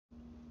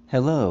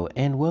Hello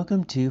and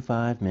welcome to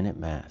 5-Minute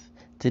Math.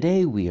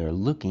 Today we are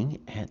looking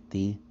at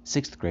the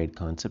 6th grade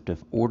concept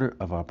of order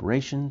of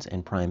operations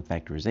and prime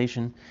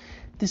factorization.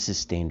 This is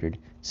standard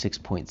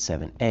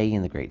 6.7a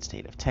in the great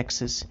state of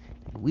Texas,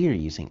 and we are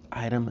using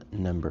item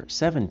number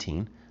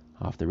 17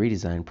 off the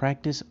redesign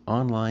practice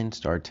online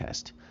STAAR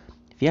test.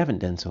 If you haven't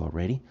done so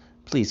already,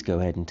 please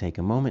go ahead and take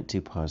a moment to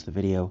pause the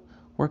video,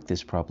 work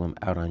this problem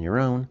out on your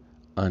own,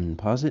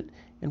 unpause it,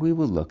 and we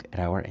will look at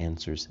our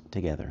answers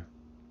together.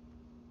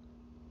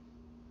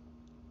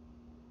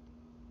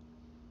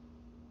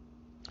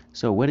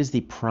 So what is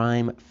the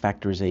prime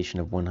factorization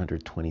of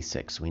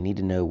 126? We need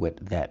to know what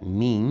that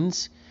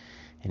means.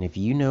 And if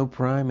you know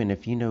prime and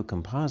if you know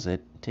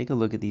composite, take a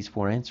look at these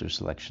 4 answer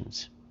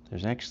selections.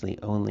 There's actually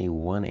only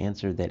one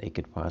answer that it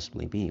could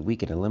possibly be. We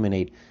could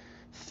eliminate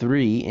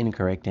 3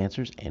 incorrect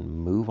answers and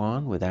move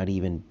on without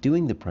even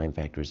doing the prime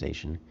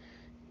factorization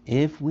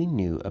if we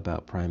knew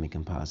about prime and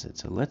composite.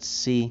 So let's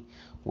see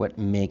what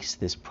makes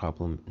this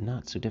problem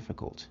not so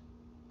difficult.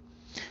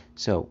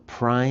 So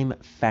prime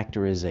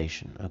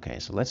factorization. Okay,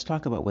 so let's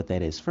talk about what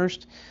that is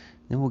first,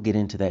 then we'll get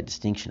into that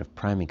distinction of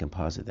prime and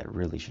composite that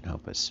really should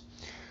help us.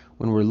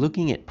 When we're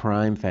looking at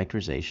prime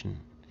factorization,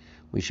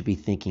 we should be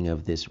thinking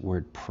of this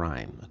word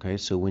prime. Okay,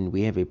 so when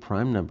we have a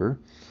prime number,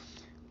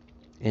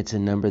 it's a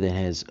number that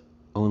has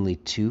only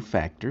 2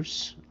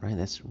 factors,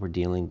 right? We're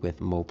dealing with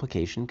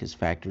multiplication because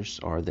factors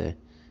are the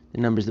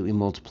numbers that we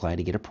multiply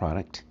to get a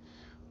product,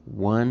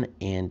 1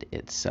 and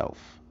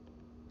itself.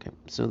 Okay,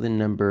 so the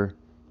number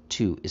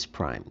 2 is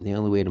prime. The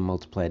only way to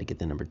multiply to get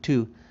the number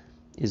 2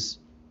 is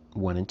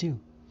 1 and 2.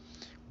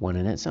 1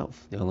 in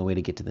itself. The only way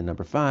to get to the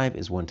number 5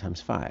 is 1 times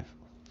 5.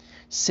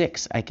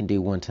 6, I can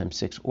do 1 times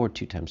 6 or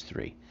 2 times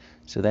 3.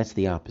 So that's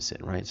the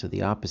opposite, right? So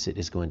the opposite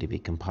is going to be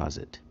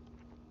composite.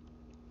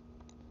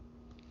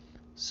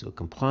 So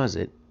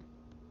composite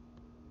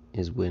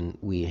is when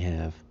we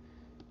have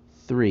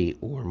 3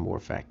 or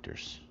more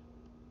factors.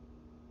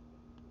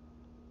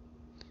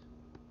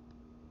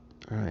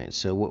 All right,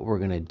 so what we're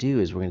going to do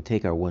is we're going to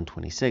take our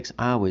 126.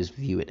 I always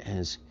view it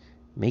as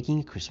making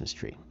a Christmas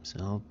tree. So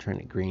I'll turn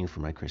it green for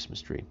my Christmas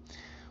tree.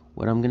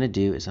 What I'm going to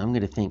do is I'm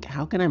going to think,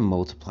 how can I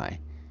multiply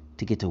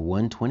to get to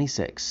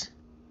 126?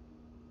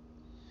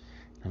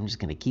 I'm just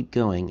going to keep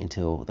going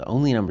until the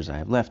only numbers I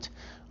have left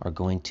are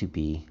going to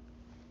be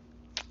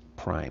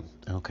prime.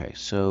 Okay,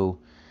 so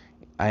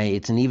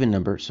it's an even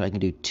number, so I can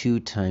do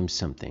 2 times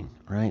something,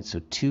 right? So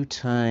 2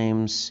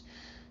 times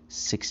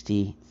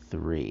 63.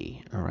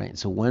 All right,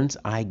 so once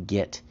I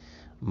get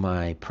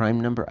my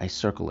prime number, I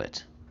circle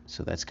it.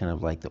 So that's kind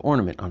of like the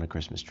ornament on a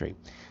Christmas tree.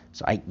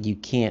 So you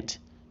can't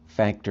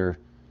factor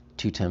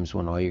 2 times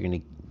 1.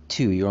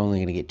 You're only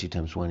going to get 2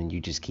 times 1, and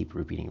you just keep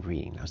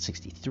repeating. Now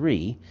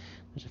 63,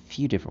 there's a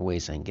few different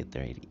ways I can get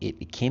there.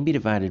 It can be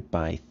divided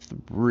by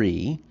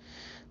 3,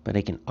 but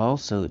I can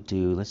also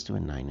let's do a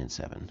 9 and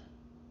 7.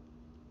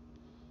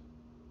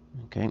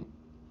 Okay,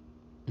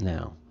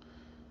 now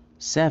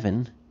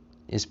 7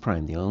 is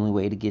prime. The only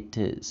way to get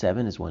to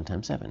 7 is 1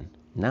 times 7.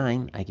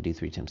 9, I could do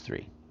 3 times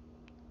 3.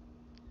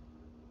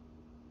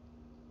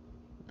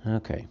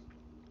 Okay.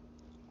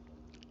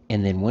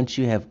 And then once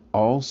you have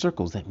all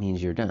circles, that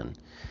means you're done.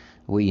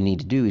 What you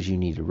need to do is you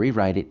need to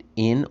rewrite it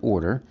in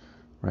order,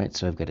 right?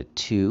 So I've got a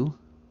 2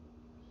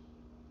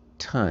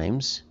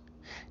 times.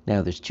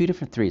 Now there's 2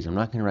 different 3's. I'm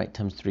not going to write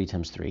times 3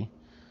 times 3.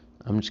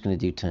 I'm just going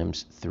to do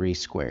times 3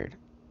 squared.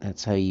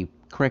 That's how you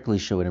correctly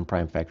show it in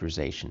prime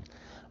factorization.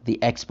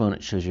 The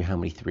exponent shows you how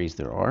many 3's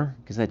there are,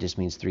 because that just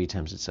means 3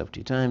 times itself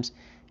 2 times,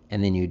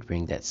 and then you'd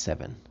bring that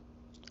 7,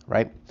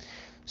 right?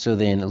 So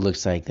then it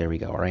looks like, there we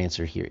go, our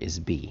answer here is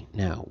B.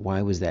 Now,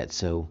 why was that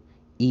so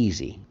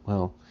easy?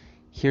 Well,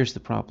 here's the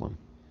problem.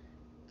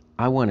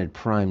 I wanted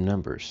prime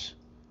numbers.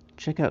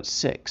 Check out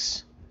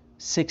 6.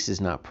 6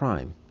 is not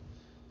prime,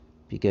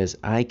 because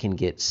I can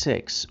get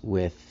 6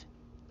 with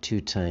 2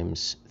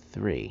 times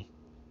 3.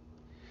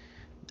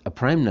 A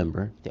prime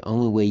number, the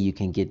only way you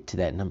can get to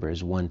that number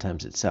is 1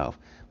 times itself,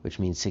 which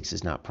means 6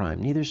 is not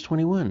prime. Neither is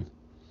 21.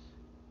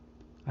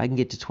 I can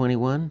get to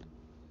 21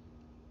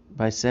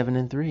 by 7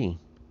 and 3.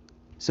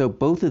 So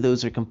both of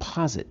those are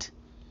composite,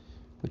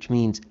 which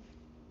means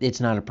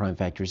it's not a prime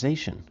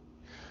factorization.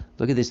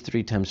 Look at this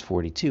 3 times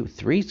 42.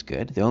 3 is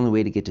good. The only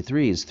way to get to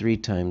 3 is 3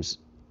 times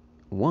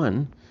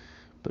 1,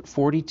 but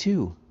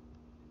 42.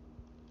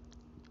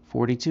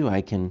 42,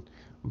 I can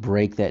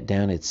break that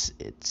down. It's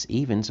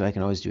even, so I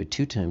can always do a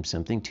 2 times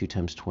something, 2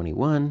 times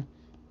 21,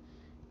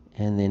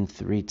 and then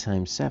 3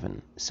 times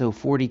 7. So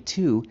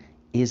 42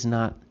 is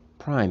not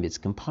prime, it's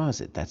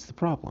composite. That's the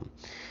problem.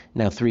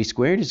 Now 3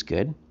 squared is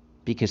good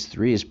because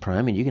 3 is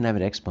prime and you can have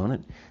an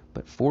exponent,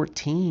 but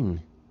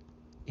 14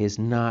 is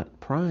not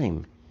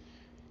prime.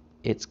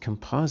 It's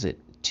composite.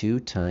 2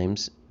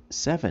 times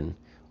 7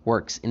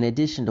 works in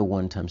addition to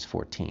 1 times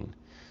 14.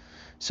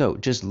 So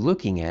just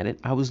looking at it,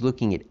 I was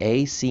looking at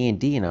A, C, and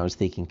D, and I was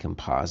thinking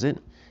composite,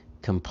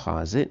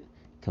 composite,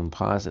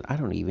 composite. I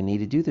don't even need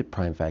to do the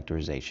prime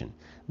factorization.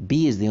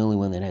 B is the only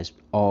one that has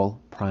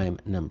all prime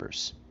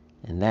numbers,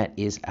 and that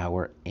is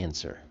our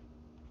answer.